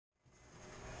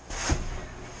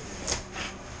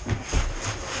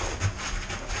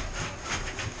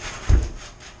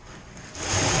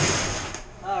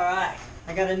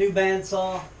I got a new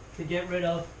bandsaw to get rid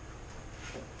of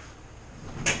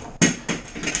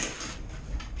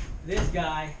this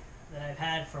guy that I've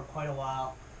had for quite a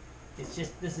while. It's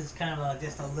just, this is kind of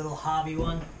just a little hobby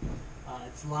one.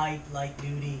 It's light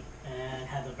duty, and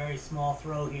has a very small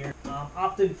throw here.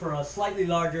 Opted for a slightly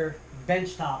larger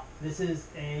bench top. This is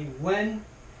a WEN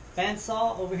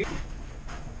bandsaw over here.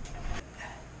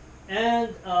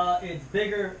 And it's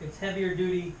bigger, it's heavier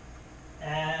duty,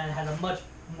 and has a much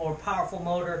more powerful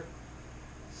motor.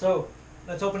 So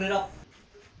let's open it up.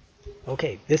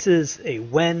 Okay, this is a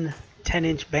WEN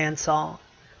 10-inch bandsaw,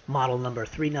 model number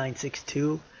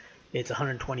 3962. It's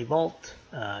 120 volt.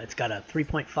 It's got a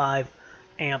 3.5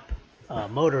 amp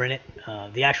motor in it.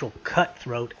 The actual cut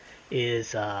throat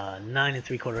is 9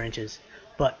 3/4 inches,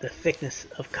 but the thickness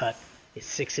of cut is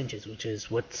 6 inches, which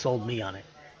is what sold me on it.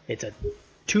 It's a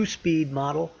 2-speed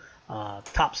model.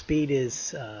 Top speed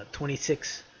is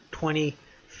 2620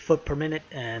 foot per minute,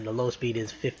 and the low speed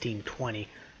is 1520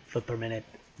 foot per minute.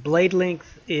 Blade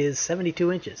length is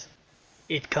 72 inches.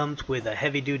 It comes with a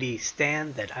heavy-duty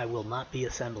stand that I will not be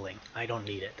assembling. I don't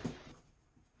need it.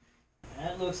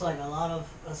 That looks like a lot of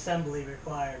assembly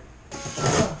required.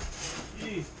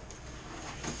 Jeez.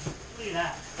 Look at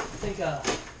that. I think a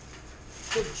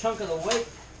good chunk of the weight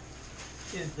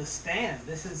is the stand.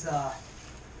 This is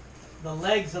the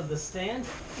legs of the stand.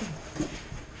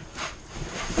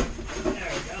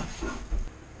 There we go.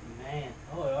 Man,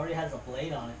 oh, it already has a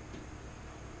blade on it.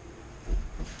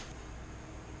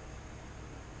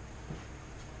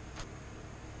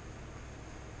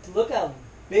 Look how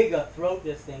big a throat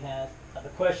this thing has. The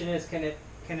question is, can it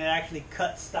actually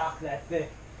cut stock that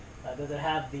thick? Does it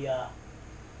have the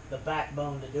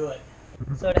backbone to do it?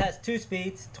 So it has 2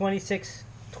 speeds,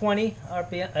 2620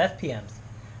 FPMs.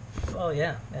 Oh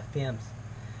yeah, FPMs.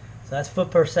 So that's foot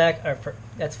per sec, or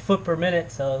that's foot per minute.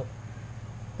 So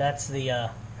that's the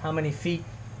how many feet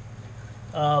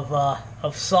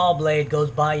of saw blade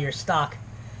goes by your stock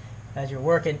as you're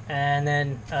working, and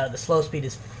then the slow speed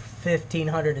is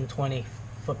 1520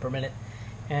 foot per minute,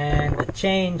 and the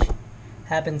change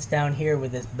happens down here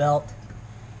with this belt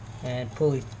and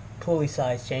pulley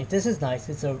size change. This is nice.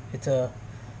 It's a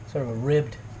sort of a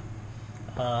ribbed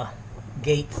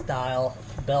gate style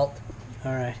belt.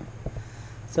 All right,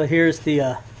 so here's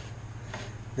the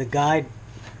guide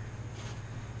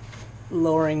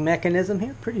lowering mechanism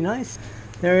here. Pretty nice.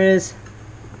 There is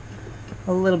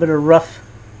a little bit of rough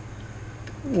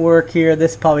work here.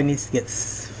 This probably needs to get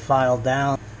filed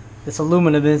down. This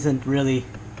aluminum isn't really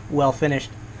well finished.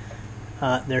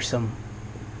 There's some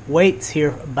weights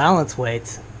here, balance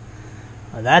weights.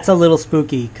 That's a little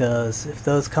spooky, because if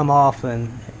those come off and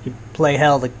you play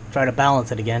hell to try to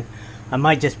balance it again, I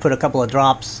might just put a couple of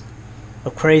drops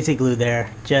of crazy glue there,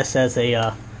 just as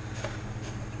a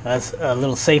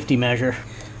little safety measure.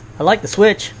 I like the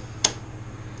switch,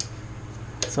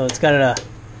 so it's got a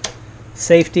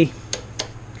safety.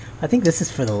 I think this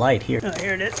is for the light here. Oh,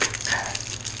 here it is.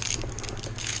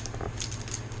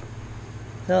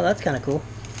 So that's kind of cool.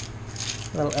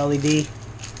 Little LED.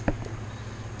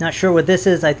 Not sure what this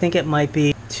is. I think it might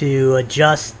be to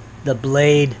adjust the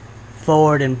blade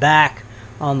forward and back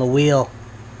on the wheel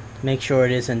to make sure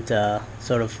it isn't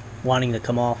sort of wanting to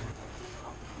come off.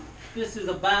 This is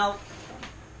about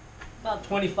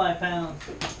 25 pounds.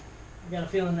 I got a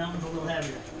feeling that one's a little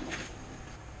heavier.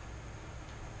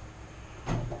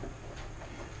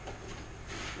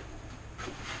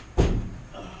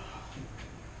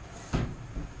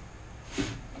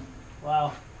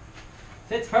 Wow.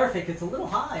 Fits perfect. It's a little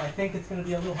high. I think it's going to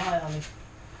be a little high on me,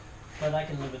 but I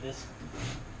can live with this.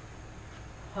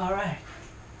 Alright.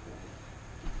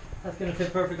 That's going to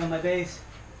fit perfect on my base.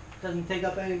 Doesn't take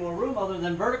up any more room other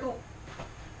than vertical.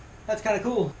 That's kind of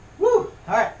cool. Woo!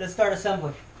 Alright, let's start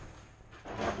assembling.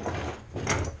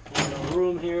 No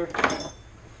room here.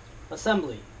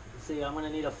 Assembly. Let's see, I'm going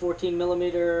to need a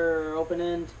 14mm open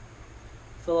end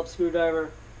Phillips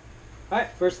screwdriver. Alright,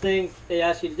 first thing they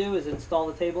ask you to do is install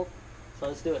the table. So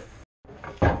let's do it.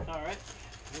 Alright,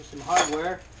 here's some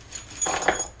hardware.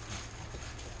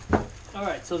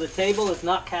 Alright, so the table is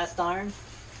not cast iron.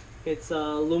 It's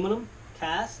aluminum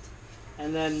cast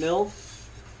and then milled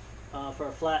for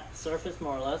a flat surface,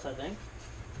 more or less, I think.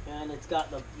 And it's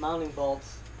got the mounting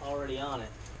bolts already on it.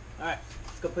 Alright,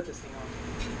 let's go put this thing on.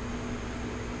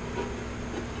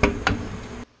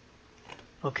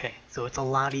 Okay, so it's a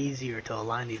lot easier to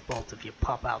align these bolts if you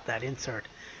pop out that insert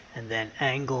and then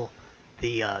angle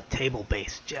the table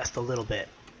base just a little bit.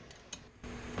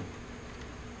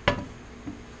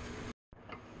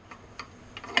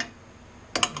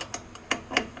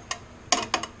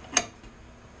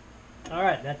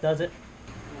 Alright, that does it.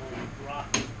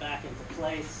 Rock this back into place.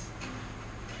 place.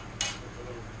 Put the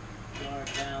little guard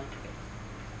down.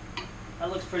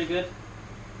 That looks pretty good.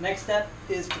 Next step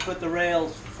is to put the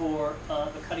rails for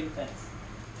the cutting fence.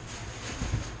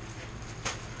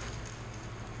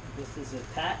 This is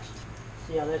attached.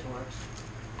 See how this works.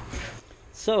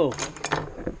 So,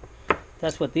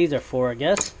 that's what these are for, I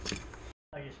guess.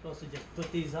 You're supposed to just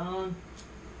put these on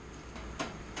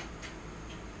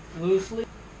loosely.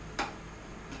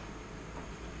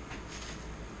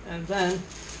 And then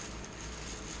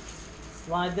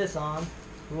slide this on,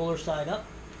 ruler side up.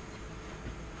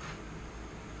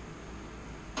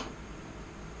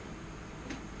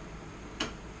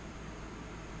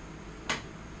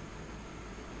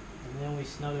 And then we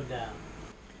snug them down.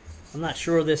 I'm not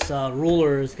sure this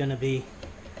ruler is going to be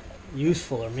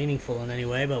useful or meaningful in any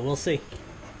way, but we'll see.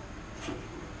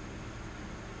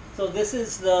 So this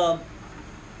is the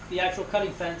actual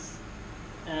cutting fence,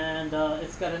 and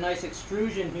it's got a nice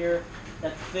extrusion here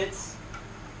that fits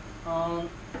on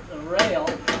the rail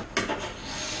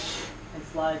and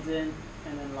slides in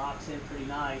and then locks in pretty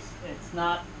nice. It's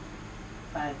not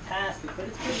fantastic, but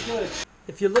it's pretty good.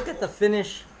 If you look at the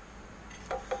finish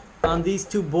on these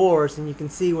two bores, and you can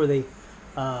see where they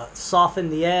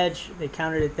softened the edge, they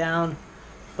countered it down.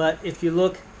 But if you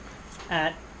look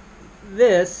at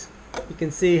this, you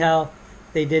can see how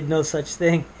they did no such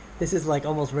thing. This is like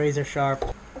almost razor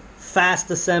sharp. Fast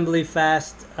assembly,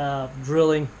 fast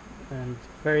drilling, and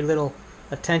very little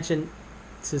attention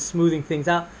to smoothing things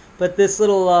out. But this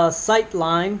little sight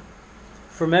line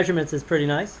for measurements is pretty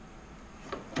nice.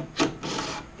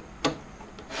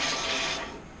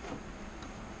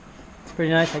 It's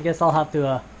pretty nice. I guess I'll have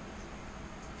to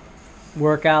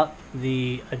work out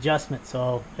the adjustment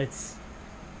so it's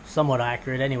somewhat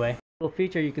accurate anyway. Little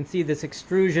feature, you can see this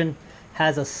extrusion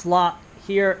has a slot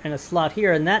here and a slot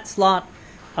here, and that slot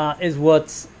is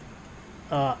what's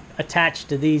attached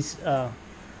to these,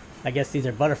 I guess these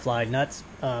are butterfly nuts,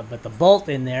 but the bolt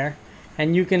in there,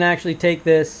 and you can actually take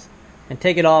this and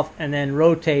take it off and then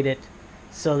rotate it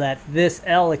so that this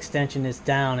L extension is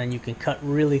down and you can cut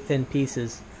really thin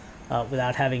pieces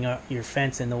without having your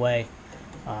fence in the way.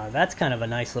 That's kind of a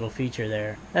nice little feature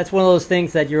there. That's one of those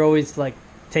things that you're always like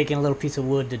taking a little piece of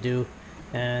wood to do,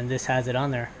 and this has it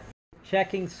on there.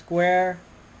 Checking square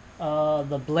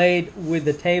the blade with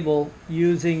the table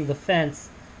using the fence,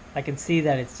 I can see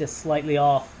that it's just slightly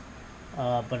off,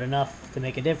 but enough to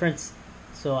make a difference.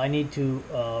 So I need to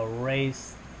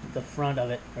raise the front of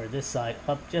it, or this side,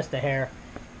 up just a hair,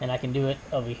 and I can do it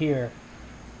over here,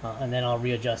 and then I'll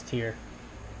readjust here.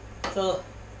 So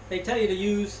they tell you to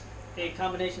use a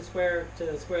combination square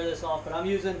to square this off, but I'm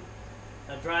using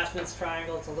a draftsman's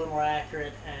triangle. It's a little more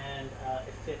accurate, and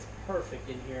it fits perfect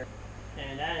in here,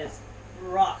 and that is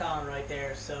rock on right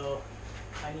there. So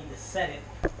I need to set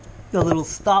it. The little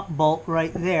stop bolt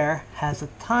right there has a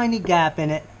tiny gap in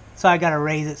it, so I gotta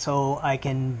raise it so I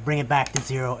can bring it back to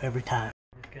 0 every time.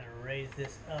 I'm just gonna raise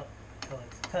this up until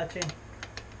it's touching.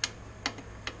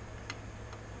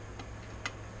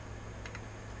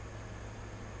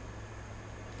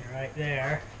 Right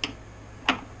there.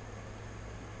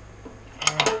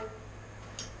 Alright.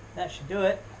 That should do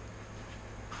it.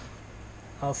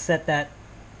 I'll set that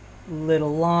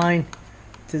little line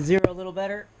to 0 a little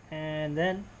better, and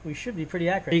then we should be pretty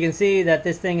accurate. You can see that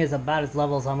this thing is about as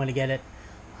level as I'm going to get it,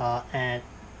 and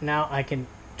now I can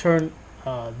turn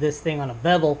this thing on a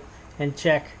bevel and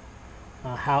check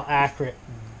how accurate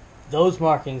those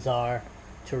markings are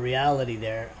to reality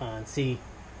there, and see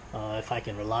if I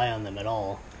can rely on them at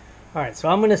all. Alright, so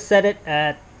I'm going to set it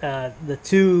at the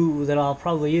two that I'll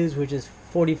probably use, which is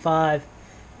 45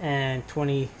 and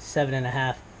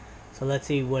 27.5. So let's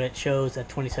see what it shows at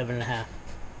 27.5.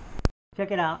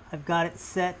 Check it out. I've got it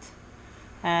set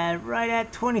at right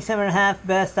at 27.5,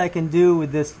 best I can do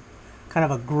with this kind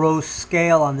of a gross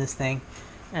scale on this thing.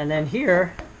 And then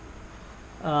here,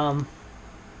 you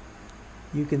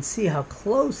can see how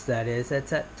close that is.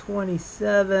 That's at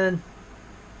 27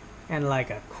 and like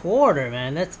a quarter,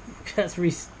 man. That's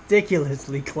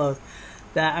ridiculously close.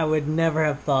 That I would never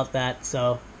have thought that.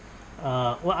 So,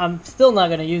 well, I'm still not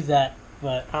going to use that,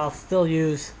 but I'll still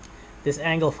use this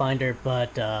angle finder.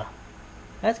 But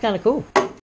that's kind of cool.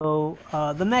 So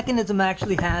the mechanism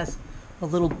actually has a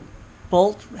little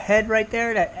bolt head right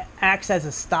there that acts as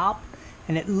a stop,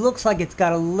 and it looks like it's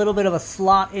got a little bit of a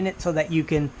slot in it so that you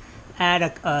can add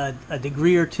a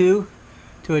degree or two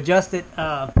to adjust it.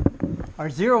 Our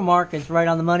 0 mark is right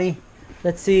on the money.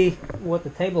 Let's see what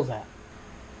the table's at.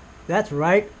 That's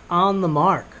right on the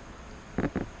mark.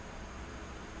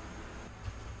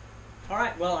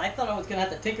 Alright, well, I thought I was going to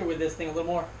have to tinker with this thing a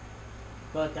little more,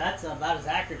 but that's about as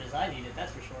accurate as I need it,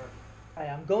 that's for sure. Hi,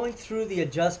 I'm going through the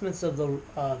adjustments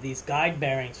of these guide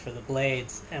bearings for the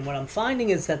blades, and what I'm finding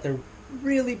is that they're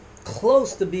really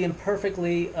close to being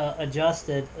perfectly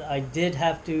adjusted. I did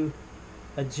have to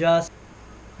adjust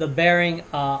the bearing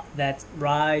that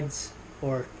rides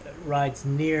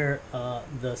near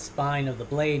the spine of the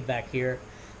blade back here,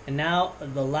 and now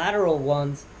the lateral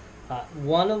ones.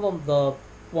 One of them, the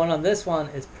one on this one,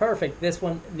 is perfect. This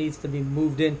one needs to be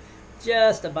moved in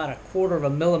just about 1/4 of a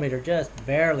millimeter, just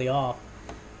barely off.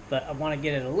 But I want to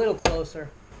get it a little closer.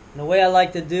 And the way I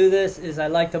like to do this is I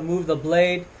like to move the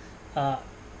blade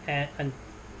and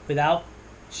without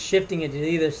shifting it to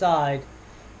either side,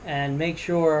 and make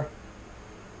sure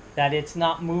that it's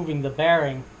not moving the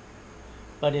bearing.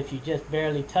 But if you just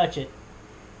barely touch it,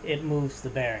 it moves the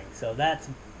bearing. So that's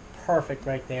perfect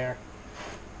right there.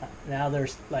 Now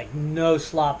there's like no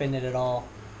slop in it at all.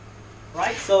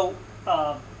 Right, so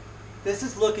this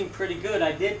is looking pretty good.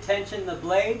 I did tension the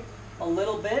blade a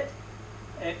little bit.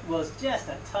 It was just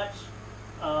a touch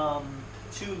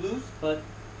too loose, but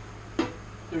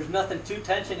there's nothing to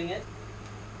tensioning it.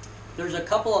 There's a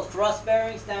couple of thrust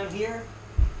bearings down here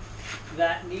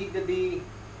that need to be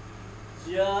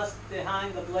just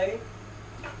behind the blade.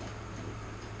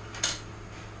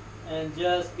 And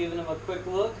just giving them a quick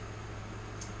look.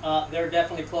 They're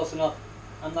definitely close enough.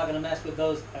 I'm not going to mess with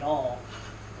those at all.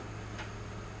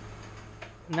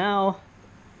 Now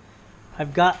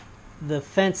I've got the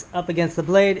fence up against the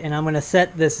blade, and I'm going to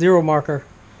set this zero marker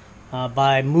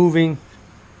by moving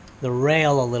the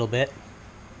rail a little bit.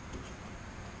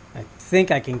 I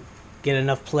think I can get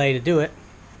enough play to do it.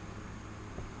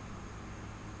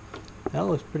 That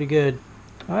looks pretty good.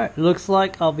 Alright, looks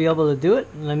like I'll be able to do it.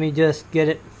 Let me just get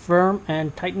it firm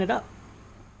and tighten it up.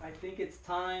 I think it's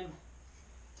time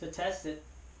to test it.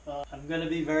 I'm going to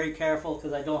be very careful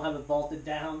because I don't have it bolted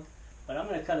down. But I'm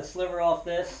going to cut a sliver off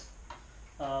this.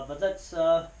 But let's,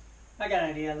 I got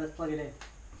an idea. Let's plug it in.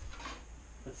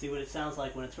 Let's see what it sounds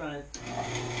like when it's running.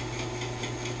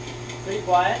 Pretty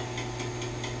quiet.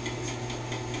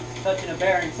 It's touching a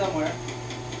bearing somewhere.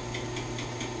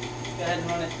 Let's go ahead and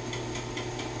run it.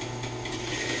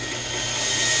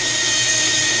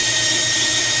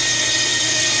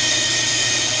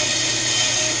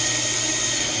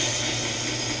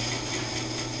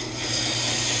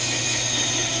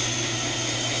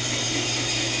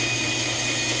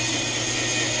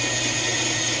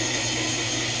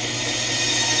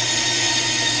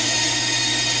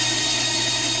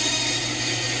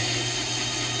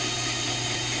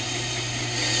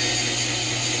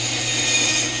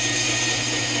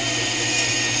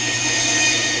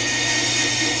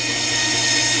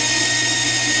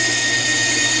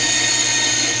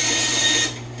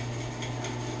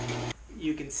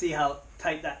 You can see how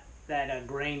tight that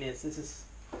grain is. This is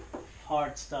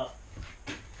hard stuff.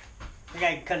 I think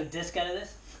I can cut a disc out of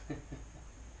this.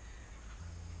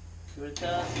 See what it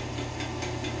does.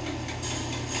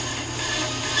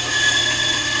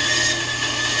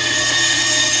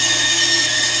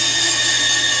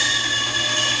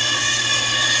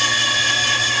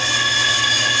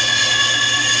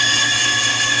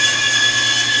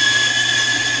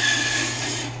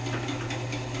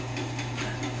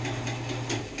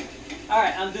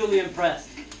 Alright, I'm duly impressed.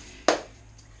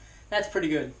 That's pretty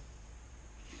good.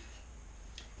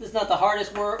 This is not the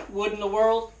hardest wood in the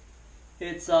world.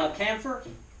 It's camphor,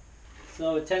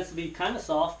 so it tends to be kind of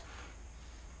soft.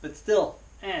 But still,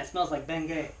 it smells like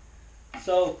Bengay.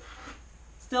 So,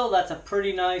 still, that's a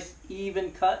pretty nice,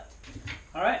 even cut.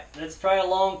 Alright, let's try a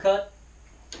long cut.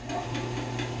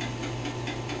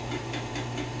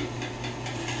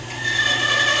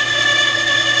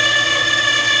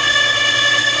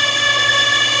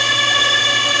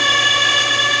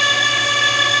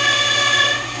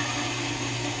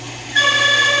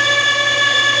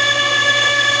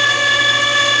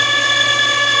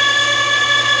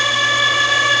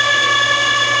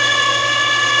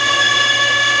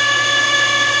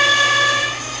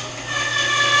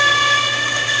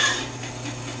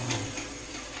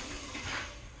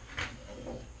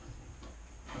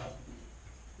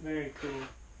 Very cool.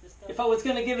 If I was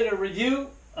going to give it a review,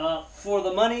 for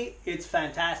the money, it's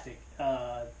fantastic.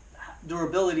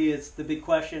 Durability is the big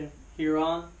question here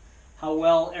on. How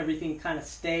well everything kind of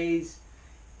stays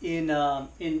in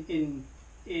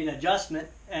adjustment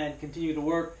and continue to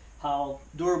work. How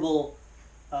durable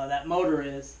that motor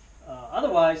is.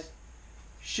 Otherwise,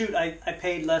 shoot, I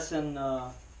paid less than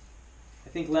I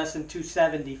think less than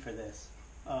 $270 for this.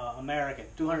 American,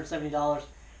 $270,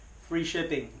 free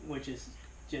shipping, which is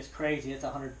just crazy. It's a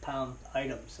 100-pound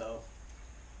item, so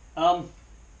I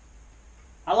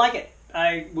like it.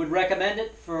 I would recommend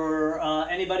it for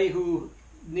anybody who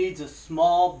needs a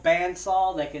small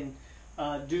bandsaw that can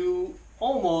do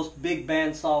almost big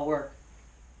bandsaw work.